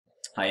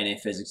Hi, NA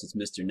Physics, it's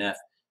Mr. Neff.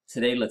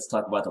 Today, let's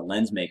talk about the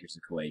Lensmaker's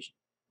equation.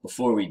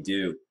 Before we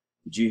do,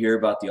 did you hear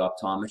about the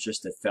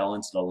optometrist that fell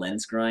into the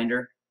lens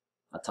grinder?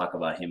 I'll talk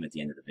about him at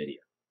the end of the video.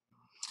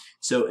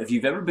 So if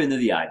you've ever been to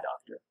the eye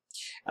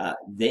doctor,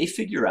 they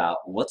figure out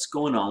what's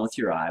going on with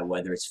your eye,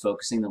 whether it's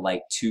focusing the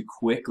light too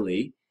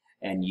quickly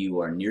and you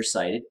are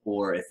nearsighted,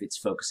 or if it's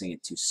focusing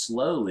it too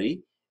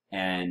slowly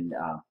and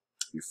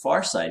you're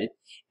farsighted,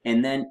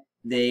 and then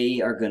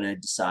they are going to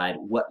decide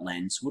what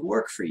lens would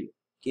work for you.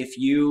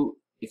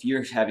 If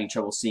you're having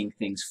trouble seeing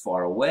things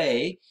far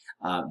away,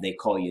 they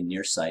call you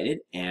nearsighted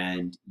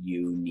and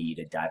you need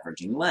a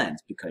diverging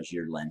lens because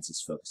your lens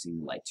is focusing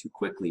the light too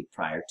quickly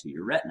prior to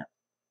your retina.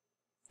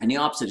 And the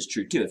opposite is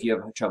true too. If you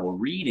have trouble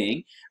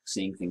reading,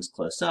 seeing things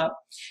close up,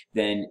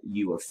 then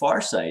you are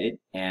farsighted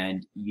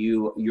and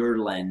your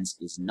lens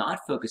is not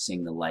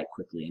focusing the light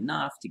quickly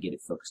enough to get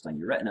it focused on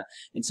your retina,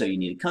 and so you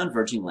need a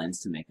converging lens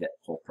to make that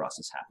whole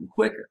process happen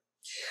quicker.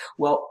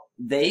 Well,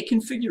 they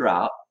can figure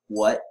out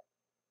what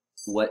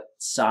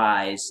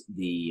size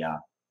the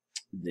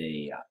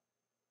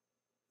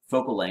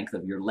focal length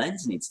of your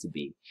lens needs to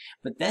be,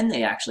 but then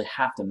they actually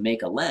have to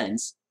make a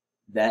lens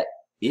that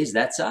is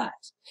that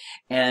size.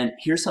 And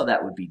here's how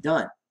that would be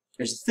done.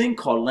 There's a thing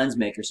called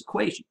Lensmaker's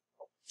equation,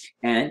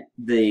 and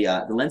the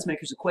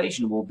Lensmaker's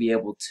equation will be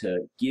able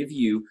to give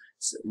you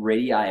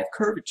radii of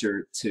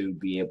curvature to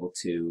be able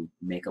to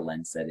make a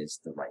lens that is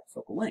the right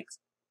focal length.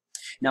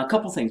 Now, a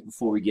couple things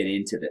before we get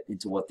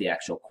into what the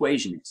actual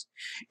equation is.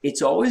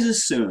 It's always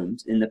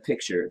assumed in the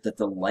picture that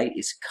the light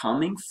is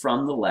coming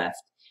from the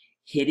left,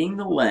 hitting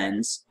the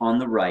lens on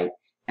the right,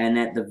 and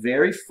at the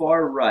very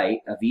far right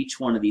of each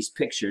one of these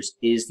pictures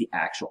is the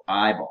actual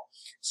eyeball.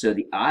 So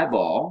the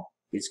eyeball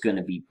is going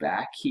to be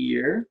back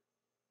here.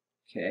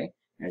 Okay,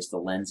 there's the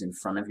lens in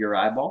front of your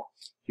eyeball.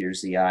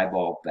 Here's the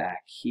eyeball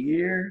back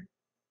here.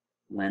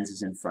 Lens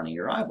is in front of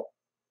your eyeball.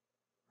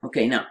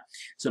 Okay, now,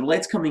 so the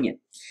light's coming in.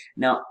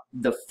 Now,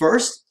 the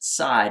first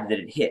side that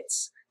it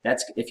hits,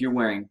 that's if you're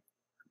wearing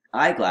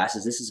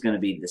eyeglasses, this is going to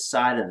be the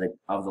side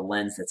of the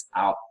lens that's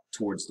out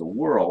towards the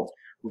world.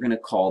 We're going to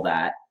call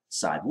that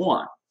side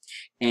 1.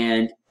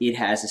 And it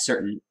has a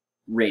certain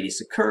radius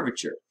of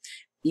curvature.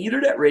 Either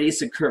that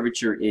radius of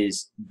curvature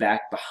is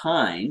back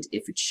behind,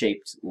 if it's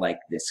shaped like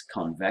this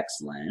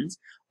convex lens,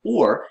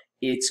 or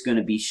it's going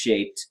to be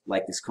shaped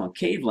like this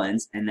concave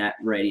lens, and that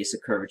radius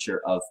of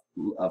curvature of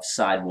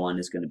side 1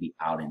 is going to be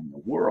out in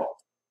the world.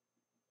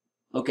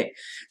 Okay,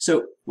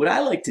 so what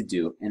I like to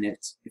do, and if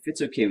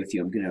it's okay with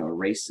you, I'm going to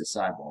erase this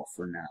eyeball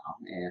for now,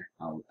 and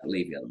I'll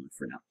leave the other one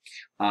for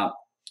now.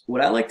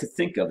 What I like to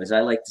think of is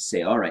I like to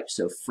say, all right,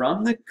 so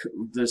from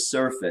the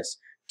surface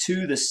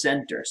to the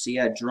center, see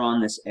I've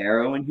drawn this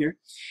arrow in here?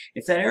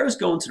 If that arrow is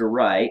going to the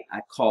right,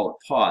 I call it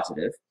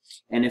positive,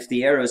 and if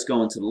the arrow is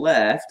going to the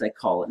left, I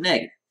call it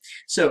negative.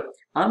 So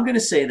I'm going to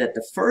say that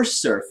the first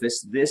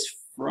surface, this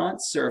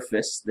front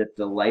surface that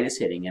the light is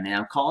hitting, and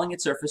I'm calling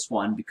it surface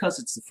 1 because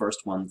it's the first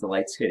one that the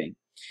light's hitting,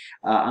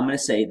 I'm going to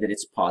say that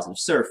it's a positive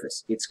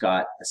surface. It's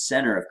got a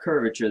center of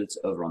curvature that's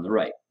over on the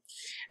right.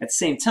 At the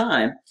same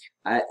time,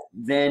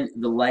 then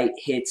the light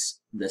hits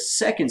the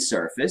second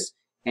surface,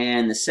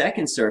 and the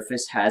second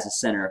surface has a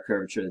center of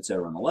curvature that's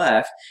over on the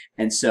left,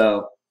 and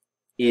so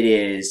it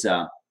is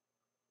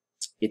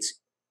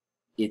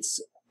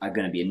it's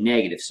going to be a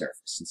negative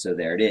surface, and so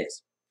there it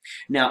is.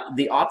 Now,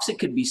 the opposite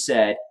could be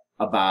said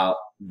about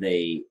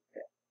the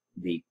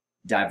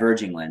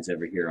diverging lens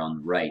over here on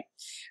the right.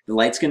 The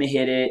light's going to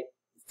hit it.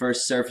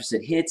 First surface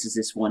it hits is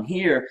this one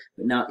here,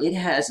 but now it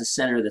has a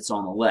center that's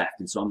on the left,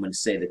 and so I'm going to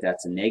say that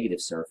that's a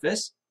negative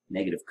surface,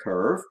 negative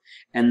curve,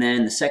 and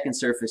then the second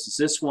surface is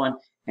this one,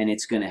 and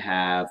it's going to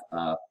have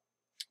a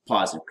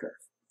positive curve.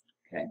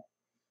 Okay.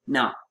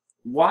 Now,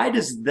 why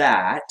does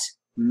that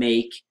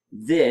make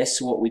this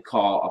what we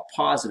call a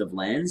positive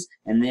lens,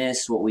 and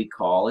this what we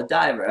call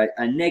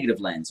a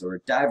negative lens or a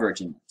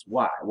diverging lens?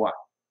 Why? Why?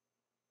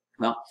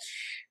 Well,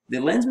 the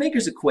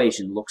Lensmaker's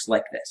equation looks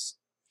like this.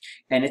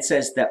 And it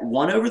says that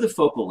 1 over the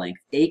focal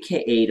length,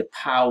 aka the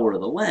power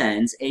of the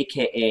lens,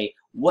 aka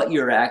what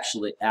your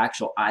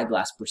actual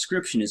eyeglass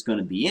prescription is going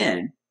to be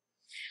in,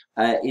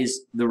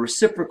 is the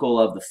reciprocal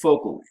of the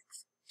focal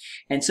length.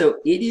 And so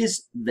it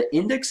is the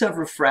index of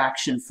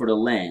refraction for the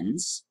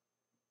lens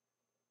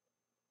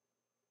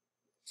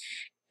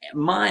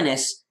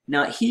minus,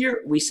 now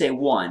here we say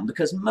 1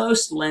 because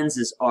most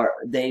lenses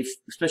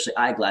especially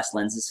eyeglass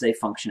lenses, they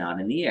function out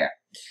in the air.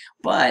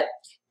 But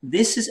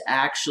this is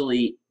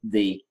actually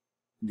the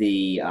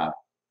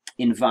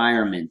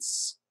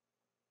environment's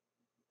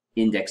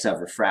index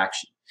of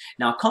refraction.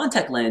 Now, a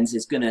contact lens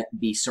is going to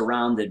be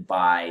surrounded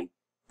by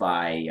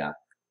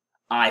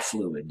eye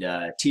fluid,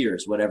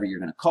 tears, whatever you're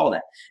going to call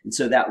that. And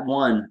so that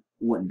 1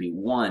 wouldn't be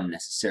 1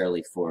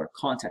 necessarily for a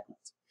contact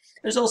lens.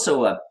 There's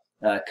also a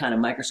kind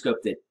of microscope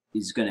that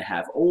is going to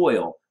have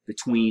oil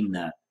between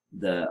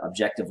the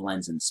objective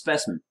lens and the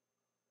specimen.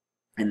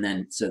 And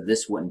then, so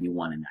this wouldn't be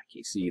 1 in that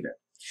case either.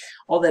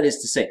 All that is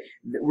to say,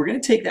 we're going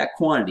to take that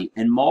quantity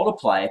and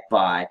multiply it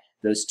by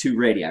those two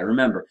radii.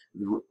 Remember,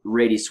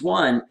 radius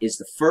 1 is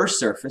the first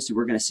surface,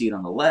 we're going to see it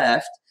on the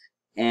left,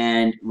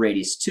 and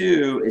radius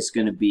 2 is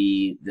going to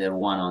be the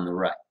one on the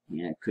right.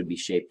 It could be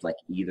shaped like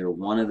either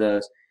one of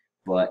those,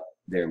 but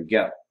there we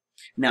go.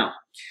 Now,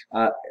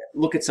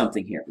 look at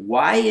something here.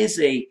 Why is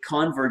a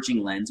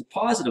converging lens a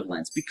positive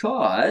lens?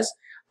 Because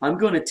I'm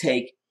going to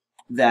take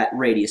that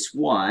radius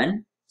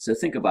 1, so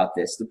think about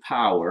this, the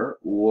power,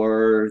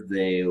 or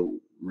the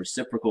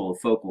reciprocal of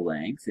focal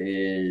length,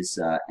 is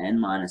n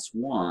minus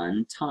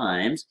 1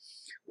 times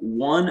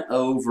 1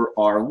 over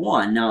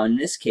r1. Now, in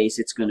this case,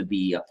 it's going to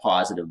be a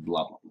positive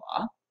blah,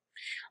 blah,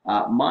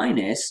 blah,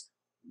 minus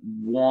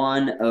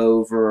 1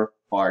 over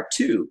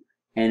r2,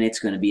 and it's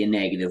going to be a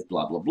negative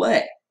blah, blah,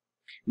 blah.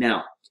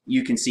 Now,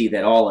 you can see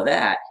that all of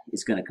that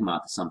is going to come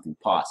out to something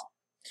positive.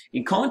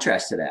 In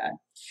contrast to that,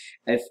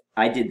 if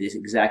I did this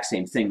exact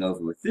same thing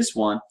over with this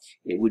one,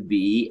 it would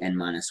be n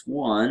minus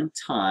 1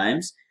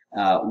 times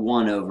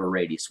 1 over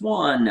radius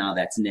 1, now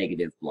that's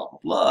negative blah,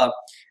 blah,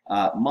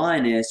 blah,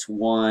 minus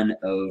 1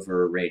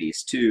 over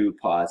radius 2,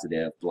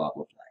 positive blah,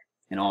 blah, blah.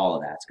 And all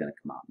of that's going to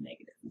come out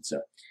negative. And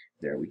so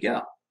there we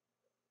go.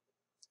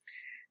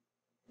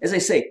 As I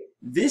say,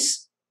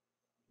 this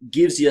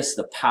gives us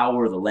the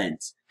power of the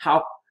lens,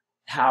 how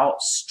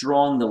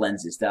strong the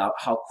lens is,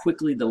 how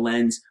quickly the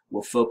lens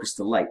will focus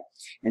the light.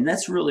 And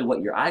that's really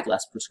what your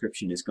eyeglass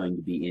prescription is going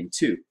to be in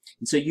too.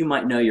 And so you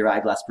might know your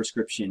eyeglass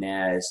prescription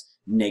as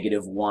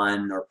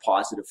 -1 or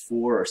 +4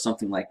 or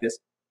something like this.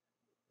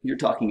 You're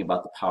talking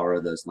about the power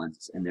of those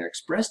lenses, and they're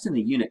expressed in a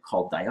unit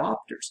called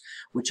diopters,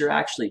 which are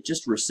actually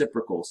just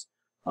reciprocals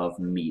of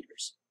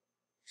meters.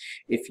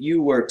 If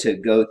you were to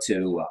go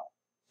to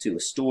a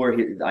store,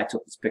 here, I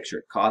took this picture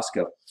at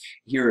Costco,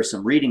 here are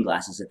some reading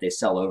glasses that they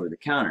sell over the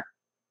counter.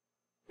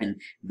 And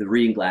the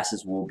reading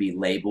glasses will be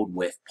labeled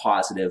with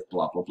positive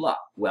blah, blah, blah.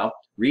 Well,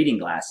 reading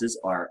glasses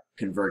are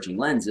converging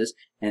lenses,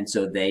 and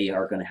so they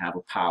are going to have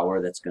a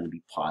power that's going to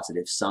be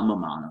positive some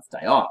amount of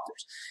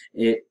diopters.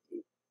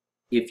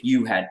 If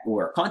you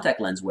were a contact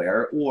lens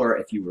wearer, or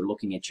if you were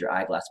looking at your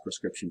eyeglass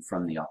prescription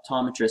from the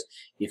optometrist,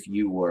 if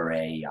you were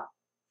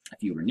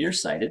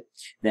nearsighted,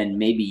 then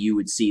maybe you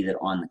would see that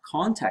on the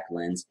contact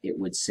lens it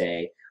would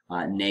say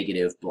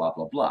negative blah,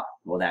 blah, blah.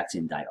 Well, that's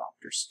in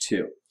diopters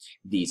too.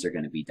 These are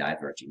going to be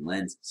diverging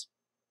lenses.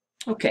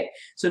 Okay,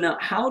 so now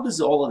how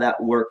does all of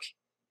that work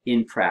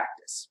in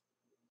practice?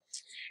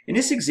 In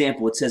this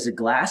example, it says a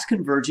glass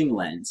converging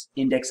lens,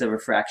 index of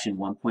refraction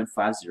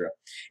 1.50,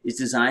 is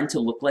designed to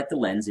look like the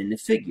lens in the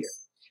figure.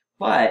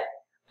 But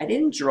I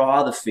didn't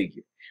draw the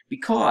figure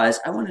because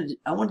I wanted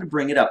to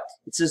bring it up.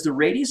 It says the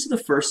radius of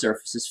the first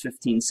surface is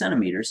 15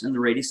 centimeters and the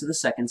radius of the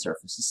second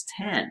surface is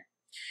 10.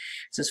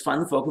 It says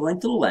find the focal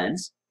length of the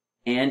lens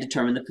and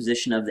determine the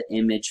position of the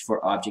image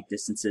for object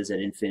distances at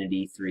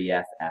infinity,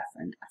 3f, f,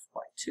 and f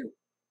by 2.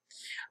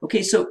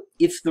 Okay, so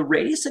if the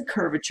radius of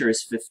curvature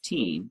is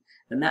 15,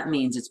 then that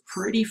means it's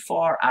pretty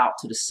far out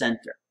to the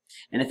center.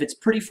 And if it's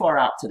pretty far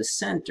out to the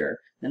center,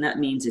 then that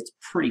means it's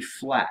pretty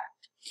flat.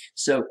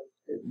 So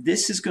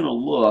this is going to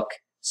look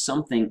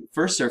something,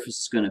 first surface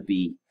is going to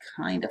be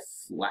kind of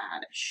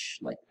flattish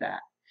like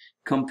that.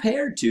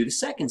 Compared to the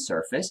second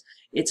surface,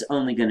 it's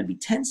only going to be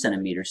 10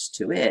 centimeters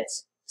to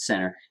its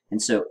center,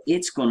 and so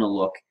it's going to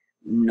look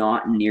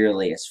not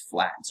nearly as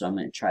flat. So I'm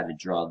going to try to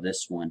draw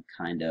this one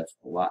kind of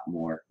a lot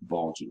more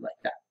bulgy like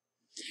that.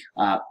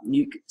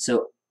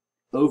 So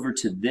over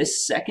to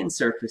this second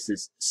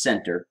surface's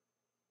center,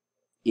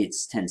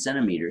 it's 10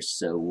 centimeters,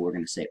 so we're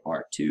going to say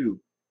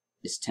R2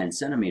 is 10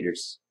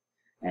 centimeters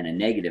and a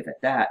negative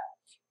at that.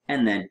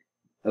 And then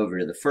over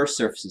to the first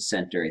surface's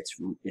center,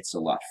 it's a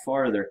lot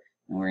farther,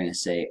 and we're going to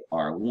say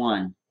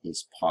R1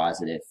 is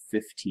positive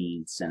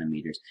 15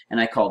 centimeters.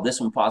 And I call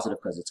this one positive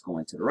because it's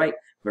going to the right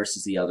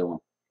versus the other one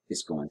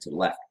is going to the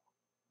left.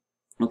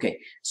 Okay,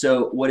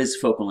 so what is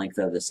focal length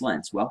of this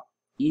lens? Well,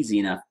 easy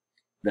enough.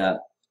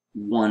 The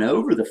 1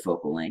 over the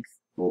focal length,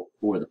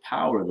 or the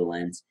power of the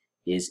lens,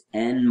 is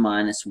n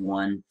minus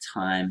 1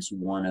 times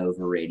 1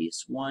 over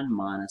radius 1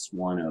 minus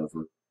 1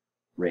 over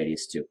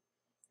radius 2.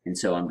 And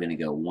so I'm going to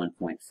go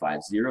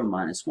 1.50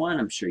 minus 1.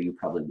 I'm sure you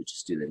probably would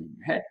just do that in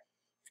your head.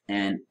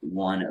 And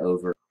 1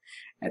 over,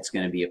 that's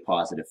going to be a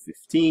positive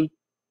 15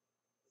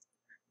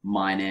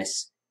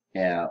 minus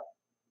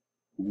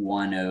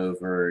 1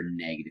 over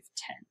negative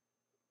 10.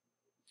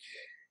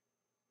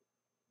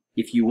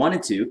 If you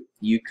wanted to,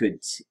 you could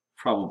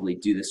probably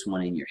do this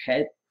one in your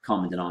head.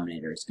 Common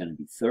denominator is going to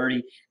be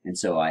 30, and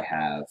so I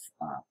have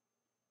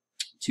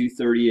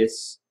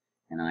 2/30ths,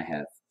 and I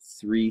have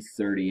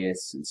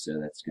 3/30ths, and so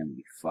that's going to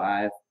be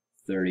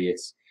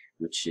 5/30ths,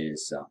 which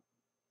is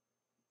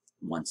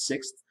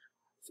 1/6.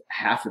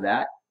 Half of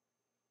that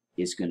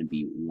is going to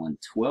be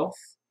 1/12.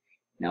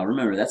 Now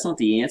remember, that's not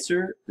the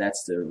answer,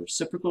 that's the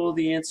reciprocal of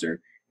the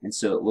answer, and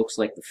so it looks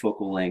like the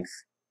focal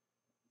length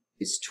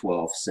is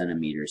 12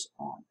 centimeters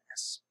on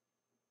this.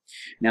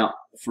 Now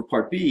for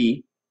part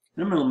B,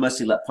 and I'm going to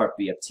mostly let part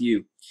B up to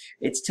you,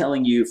 it's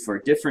telling you for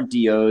different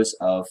DOs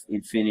of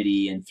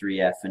infinity and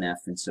 3f and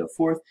f and so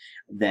forth,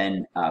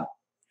 then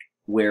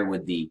where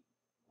would the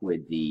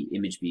would the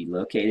image be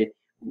located?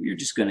 You're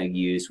just going to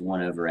use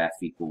 1 over f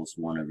equals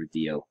 1 over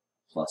do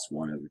plus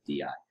 1 over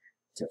di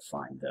to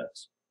find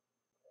those.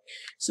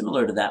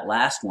 Similar to that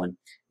last one,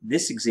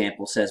 this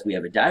example says we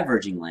have a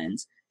diverging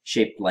lens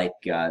shaped like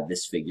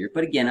this figure,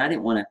 but again, I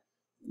didn't want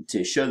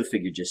to show the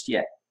figure just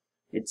yet.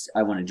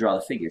 I want to draw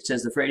the figure. It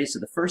says the radius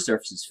of the first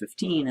surface is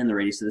 15 and the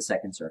radius of the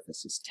second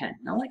surface is 10.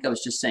 Now, like I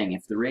was just saying,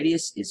 if the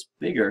radius is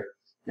bigger,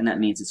 then that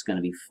means it's going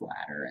to be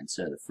flatter, and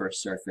so the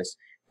first surface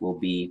will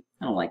be,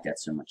 I don't like that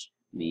so much.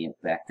 Let me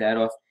back that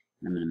off,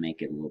 and I'm going to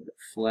make it a little bit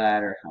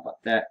flatter. How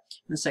about that?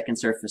 And the second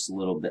surface a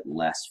little bit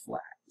less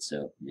flat,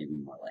 so maybe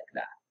more like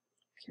that.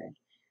 Okay,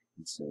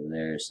 and so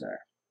there's our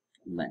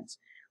lens.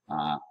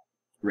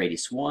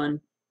 Radius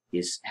 1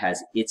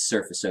 has its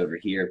surface over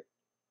here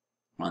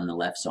on the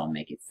left, so I'll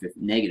make it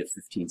negative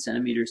 15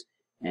 centimeters,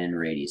 and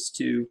radius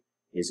 2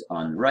 is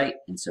on the right,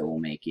 and so we'll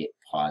make it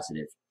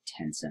positive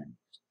 10 centimeters.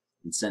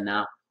 And so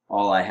now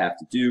all I have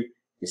to do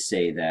is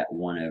say that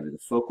 1 over the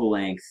focal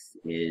length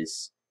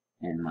is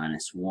n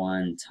minus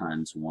 1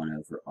 times 1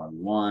 over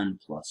r1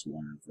 plus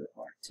 1 over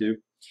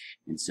r2,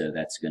 and so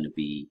that's going to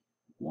be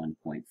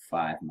 1.5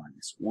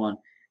 minus 1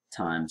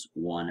 times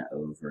 1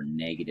 over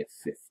negative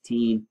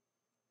 15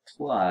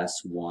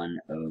 plus 1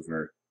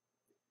 over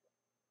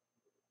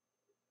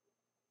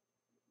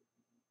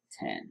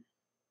 10.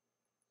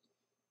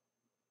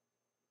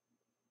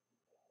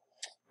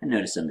 I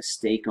noticed a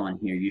mistake on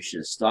here. You should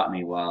have stopped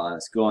me while I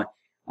was going.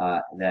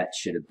 That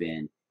should have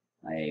been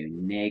a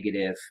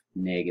negative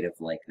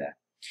like that.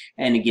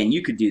 And again,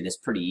 you could do this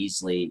pretty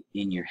easily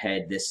in your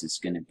head. This is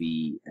going to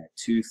be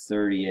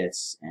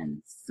 2/30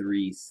 and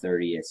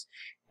 3/30,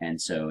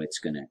 and so it's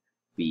going to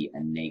be a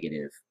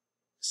negative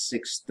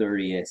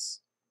 6/30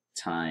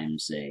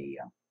 times a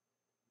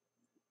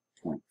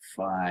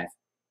 0.5.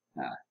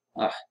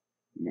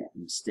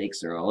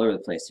 Mistakes are all over the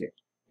place here.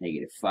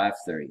 Negative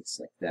 5/30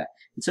 like that.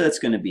 And so that's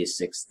going to be a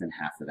sixth, and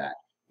half of that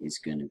is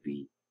going to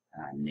be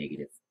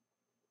negative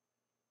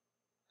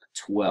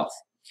 1/12.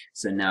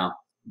 So now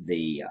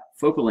the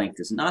focal length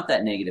is not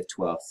that negative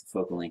 12th. The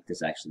focal length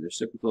is actually the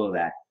reciprocal of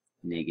that,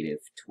 negative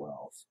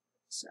 12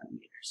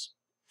 centimeters.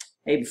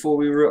 Hey, before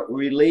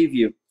we leave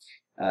you,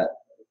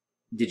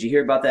 did you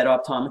hear about that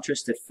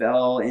optometrist that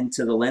fell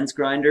into the lens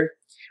grinder?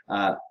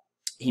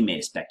 He made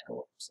a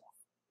spectacle of himself.